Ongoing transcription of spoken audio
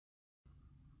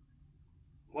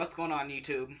What's going on,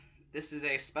 YouTube? This is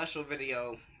a special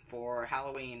video for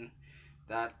Halloween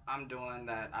that I'm doing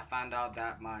that I found out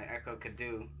that my Echo could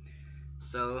do.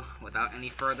 So without any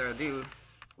further ado,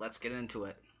 let's get into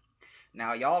it.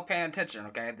 Now y'all paying attention,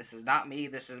 okay? This is not me,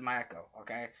 this is my Echo,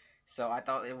 okay? So I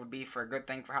thought it would be for a good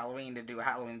thing for Halloween to do a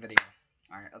Halloween video.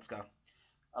 Alright, let's go.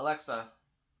 Alexa,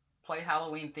 play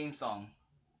Halloween theme song.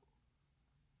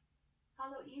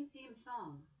 Halloween theme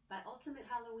song by Ultimate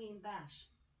Halloween Bash.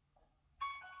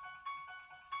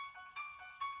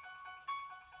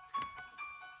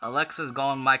 Alexa's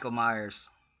going Michael Myers.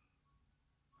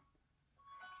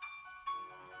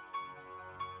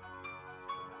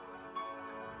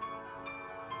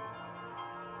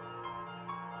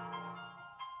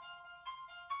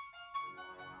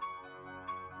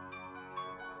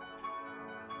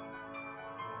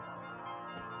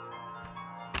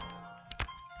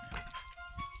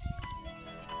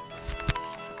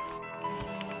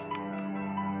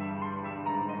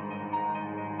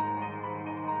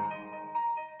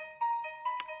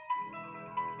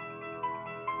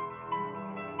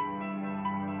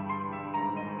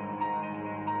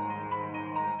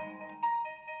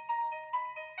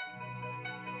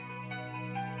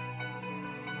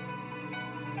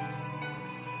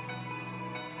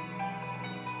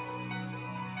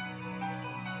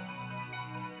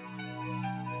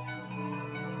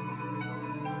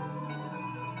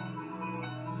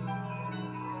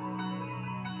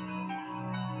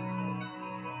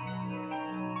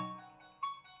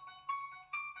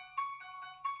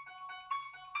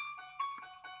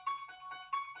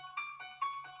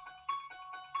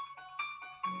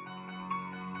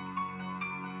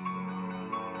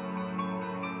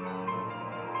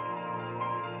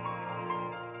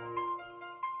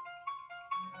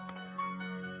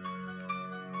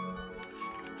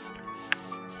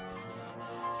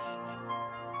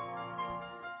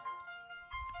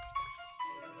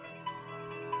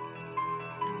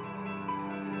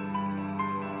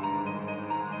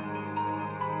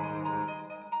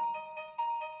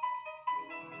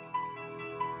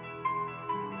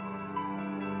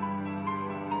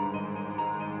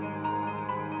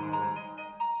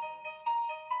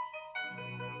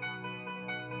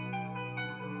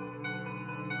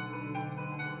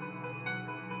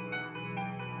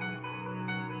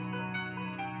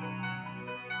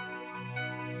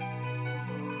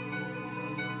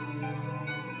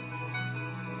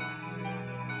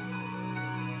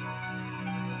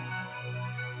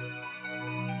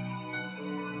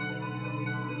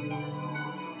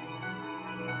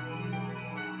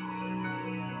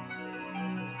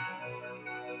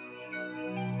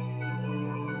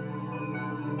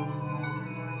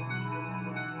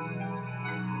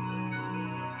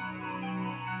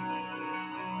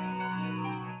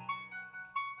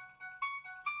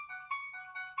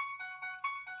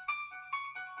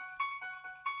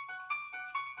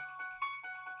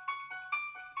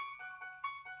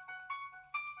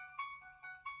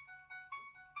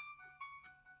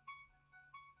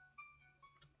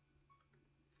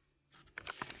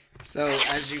 So,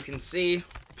 as you can see,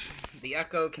 the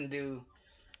Echo can do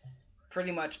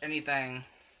pretty much anything.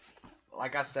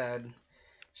 Like I said,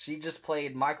 she just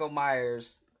played Michael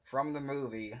Myers from the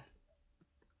movie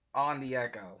on the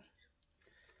Echo.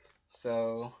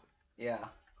 So, yeah.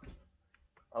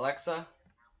 Alexa,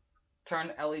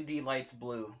 turn LED lights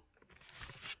blue.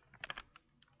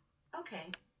 Okay.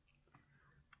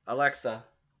 Alexa,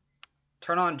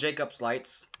 turn on Jacob's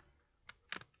lights.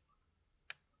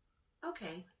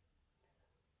 Okay.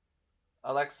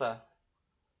 Alexa,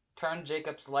 turn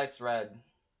Jacob's lights red.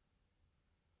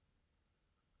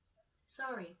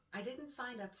 Sorry, I didn't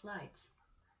find Up's lights.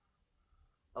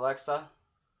 Alexa,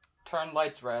 turn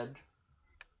lights red.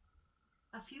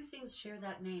 A few things share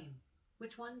that name.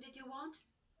 Which one did you want?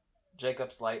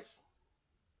 Jacob's lights.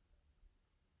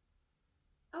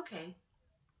 Okay.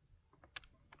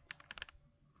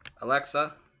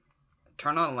 Alexa,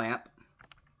 turn on lamp.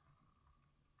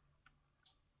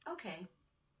 Okay.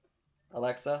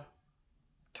 Alexa,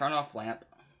 turn off lamp.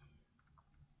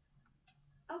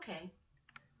 Okay.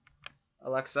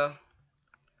 Alexa,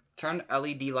 turn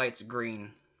LED lights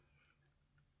green.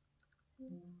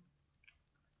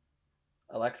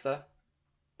 Alexa,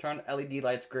 turn LED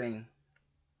lights green.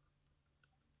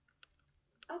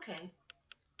 Okay.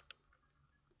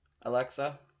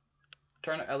 Alexa,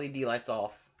 turn LED lights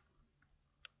off.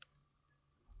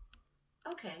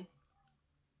 Okay.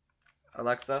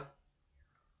 Alexa,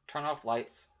 turn off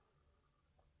lights.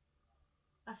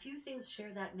 A few things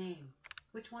share that name.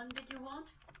 Which one did you want?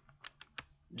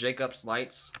 Jacob's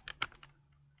lights.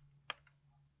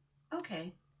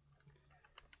 Okay.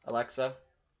 Alexa,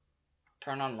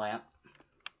 turn on lamp.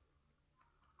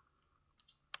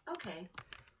 Okay.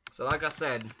 So like I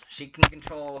said, she can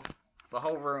control the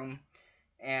whole room,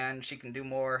 and she can do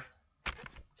more.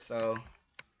 So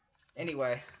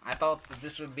anyway, I thought that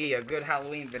this would be a good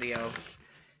Halloween video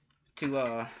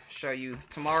to show you.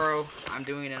 Tomorrow I'm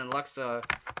doing an Alexa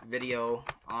video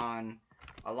on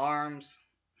alarms.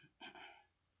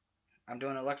 I'm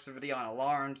doing an Alexa video on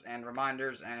alarms and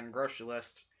reminders and grocery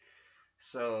list.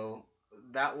 So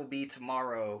that will be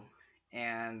tomorrow,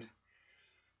 and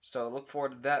so look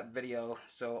forward to that video.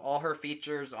 So all her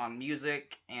features on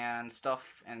music and stuff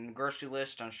and grocery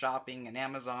list on shopping and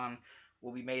Amazon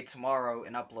will be made tomorrow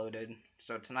and uploaded.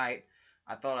 So tonight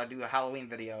I thought I'd do a Halloween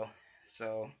video.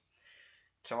 So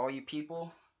to all you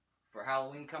people, for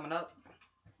Halloween coming up,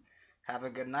 have a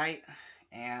good night,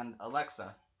 and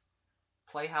Alexa,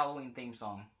 play Halloween theme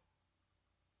song.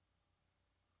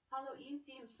 Halloween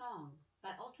theme song by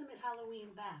Ultimate Halloween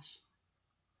Bash.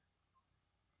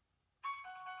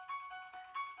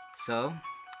 So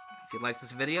if you like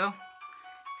this video,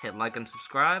 hit like and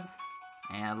subscribe,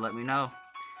 and let me know.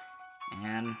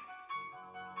 And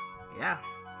yeah,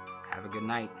 have a good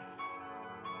night.